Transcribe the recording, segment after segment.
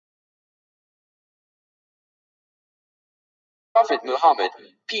Prophet Muhammad,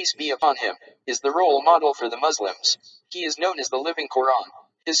 peace be upon him, is the role model for the Muslims. He is known as the living Quran.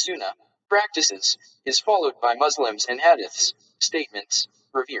 His Sunnah practices is followed by Muslims and Hadiths statements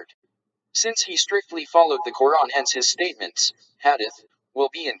revered. Since he strictly followed the Quran, hence his statements, Hadith, will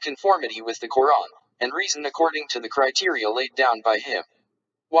be in conformity with the Quran, and reason according to the criteria laid down by him.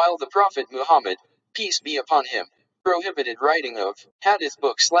 While the Prophet Muhammad, peace be upon him, prohibited writing of Hadith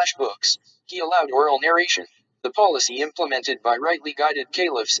books, he allowed oral narration, the policy implemented by rightly guided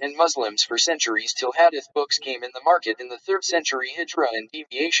caliphs and Muslims for centuries till Hadith books came in the market in the 3rd century Hijrah and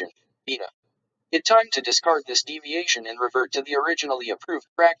deviation, bida. It time to discard this deviation and revert to the originally approved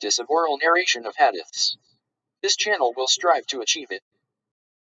practice of oral narration of hadiths. This channel will strive to achieve it.